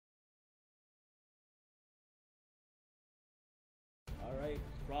Alright,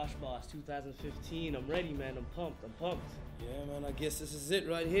 Frosh Boss 2015. I'm ready, man. I'm pumped. Yeah, man, I guess this is it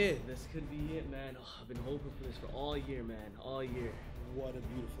right here. This could be it, man. Oh, I've been hoping for this for all year, man. All year. What a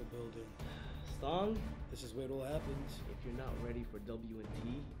beautiful building. Stong, This is where it all happens. if you're not ready for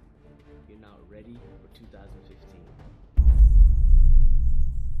W&T, you're not ready for 2015.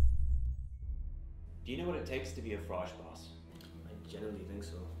 Do you know what it takes to be a Frosh Boss? I generally think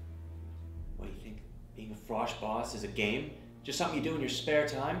so. What do you think? Being a Frosh Boss is a game? Just something you do in your spare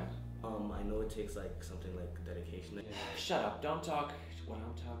time? I know it takes like something like dedication. Shut up, don't talk when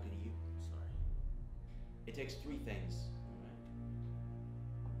I'm talking to you. Sorry. It takes three things.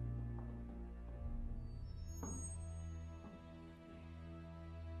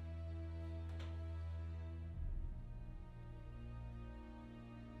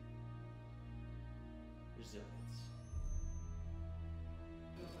 Resilience.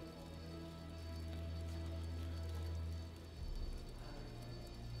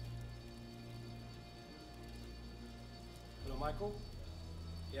 Hello, Michael?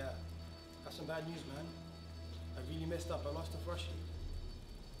 Yeah, got some bad news, man. I really messed up. I lost the Rashid.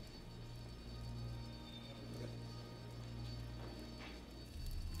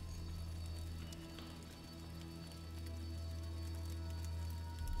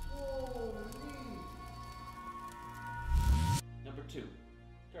 Number two,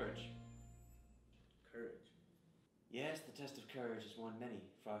 courage. Courage. Yes, the test of courage is one many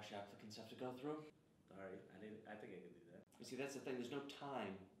Frosh applicants have to go through. Alright, I think I can do that. You see, that's the thing, there's no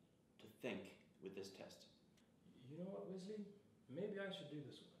time to think with this test. You know what, Wesley? Maybe I should do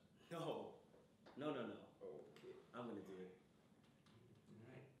this one. No. Okay, I'm gonna do it.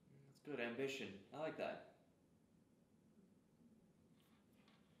 Alright, that's good, ambition. I like that.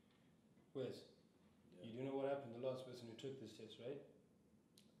 Wes, you do know what happened to the last person who took this test, right?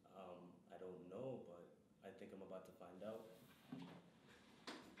 I don't know, but I think I'm about to find out.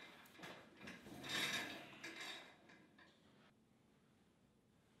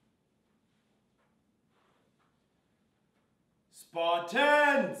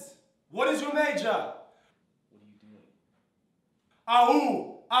 Spartans! What is your major? What are you doing?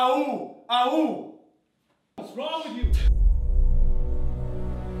 Ahoo! Ahoo! Ahoo! What's wrong with you?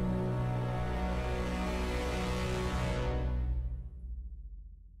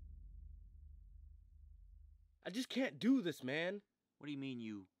 I just can't do this, man. What do you mean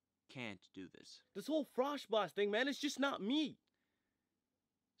you can't do this? This whole Frosh Boss thing, man, it's just not me.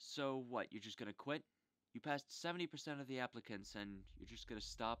 So what, you're just gonna quit? You passed 70% of the applicants and you're just gonna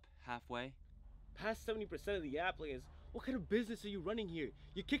stop halfway? Past 70% of the applicants, what kind of business are you running here?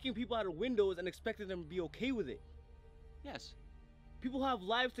 You're kicking people out of windows and expecting them to be okay with it. Yes. People have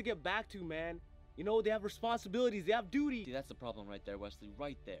lives to get back to, man. You know, they have responsibilities, they have duties. See, that's the problem right there, Wesley,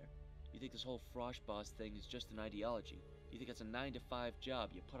 right there. You think this whole Frosh Boss thing is just an ideology. You think it's a 9-to-5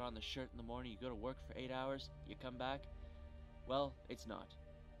 job. You put on the shirt in the morning, you go to work for 8 hours, you come back. Well, it's not.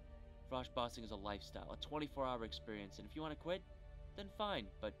 Frosh Bossing is a lifestyle, a 24-hour experience, and if you want to quit, then fine,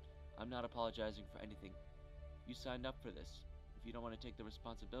 but I'm not apologizing for anything. You signed up for this. If you don't want to take the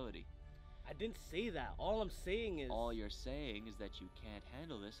responsibility. I didn't say that. All I'm saying is... All you're saying is that you can't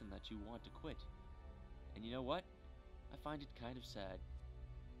handle this and that you want to quit. And you know what? I find it kind of sad.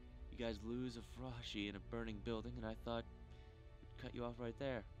 You guys lose a Froshie in a burning building, and I thought I'd cut you off right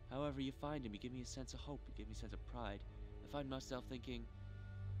there. However, you find him, you give me a sense of hope, you give me a sense of pride. I find myself thinking,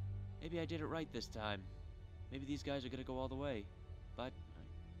 maybe I did it right this time. Maybe these guys are gonna go all the way. But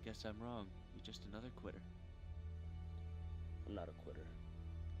I guess I'm wrong. You're just another quitter. I'm not a quitter.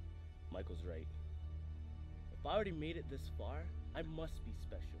 Michael's right. If I already made it this far, I must be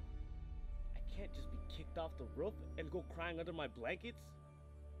special. I can't just be kicked off the roof and go crying under my blankets.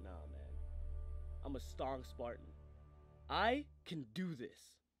 Nah, man. I'm a Stong Spartan. I can do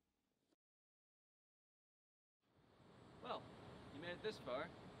this. Well, you made it this far.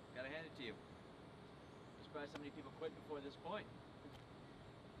 Gotta hand it to you. I'm surprised so many people quit before this point.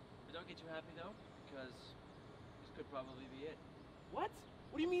 But don't get too happy though, because this could probably be it. What?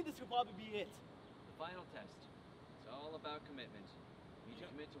 What do you mean this could probably be it? The final test. It's all about commitment. You need to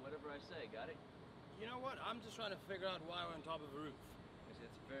commit to whatever I say, got it? You know what? I'm just trying to figure out why we're on top of a roof. Actually,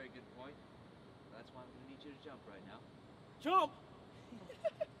 that's a very good point. That's why I'm gonna need you to jump right now. Jump!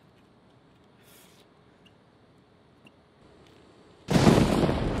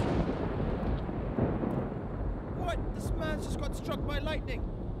 What? This man's just got struck by lightning.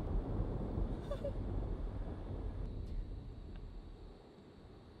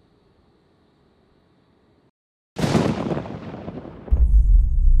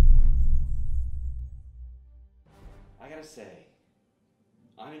 I gotta say,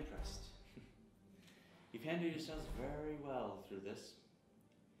 I'm impressed. You've handled yourselves very well through this.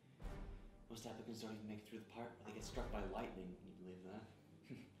 Most applicants don't even make it through the part where they get struck by lightning. Can you believe that?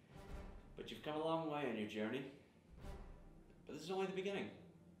 But you've come a long way on your journey. But this is only the beginning.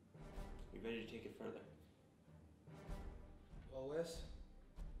 You're ready to take it further. Well, Wes,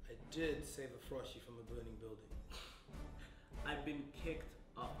 I did save a Froshy from a burning building. I've been kicked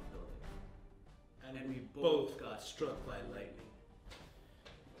off a building. And we both got struck by lightning.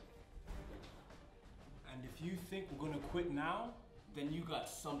 And if you think we're gonna quit now, then you got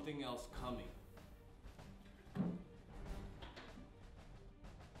something else coming.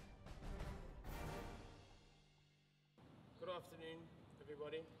 Good afternoon,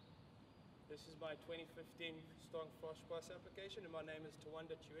 everybody. This is my 2015 Stong Frosh Boss application, and my name is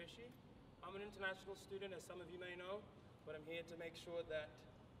Tawanda Chuishi. I'm an international student, as some of you may know, but I'm here to make sure that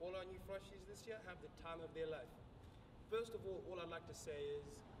all our new Froshies this year have the time of their life. First of all I'd like to say is,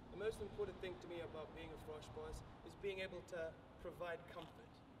 the most important thing to me about being a Frosh Boss is being able to provide comfort.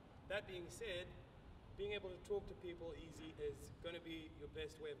 That being said, being able to talk to people easy is going to be your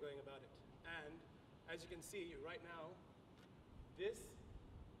best way of going about it. And as you can see right now, this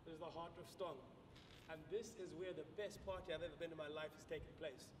is the heart of Stong. And this is where the best party I've ever been in my life is taking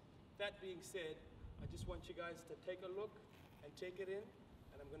place. That being said, I just want you guys to take a look and take it in,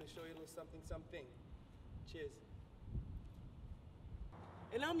 and I'm going to show you a little something. Cheers.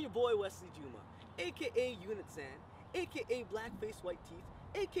 And I'm your boy Wesley Juma, aka Unit Sand, aka Blackface White Teeth,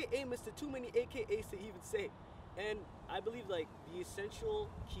 aka Mr. Too Many AKAs to even say. And I believe like the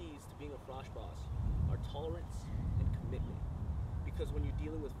essential keys to being a Frosh Boss are tolerance and commitment. Because when you're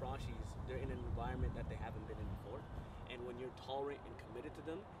dealing with Froshies, they're in an environment that they haven't been in before. And when you're tolerant and committed to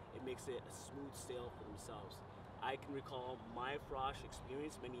them, it makes it a smooth sail for themselves. I can recall my Frosh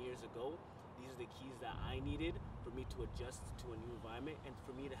experience many years ago. These are the keys that I needed for me to adjust to a new environment and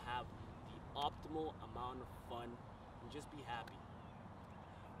for me to have the optimal amount of fun and just be happy.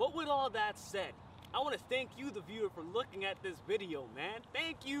 But with all that said, I want to thank you, the viewer, for looking at this video, man.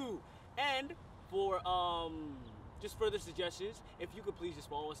 Thank you. And for just further suggestions, if you could please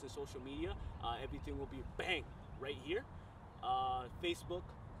just follow us on social media. Everything will be bang right here. Facebook,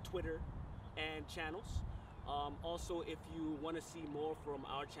 Twitter, and channels. Also, if you want to see more from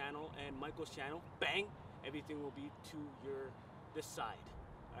our channel and Michael's channel, bang, everything will be to this side.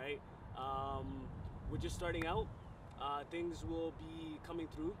 All right. We're just starting out. Things will be coming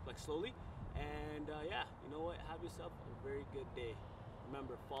through like slowly. And yeah, you know what? Have yourself a very good day.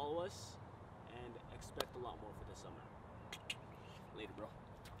 Remember, follow us and expect a lot more for this summer. Later, bro.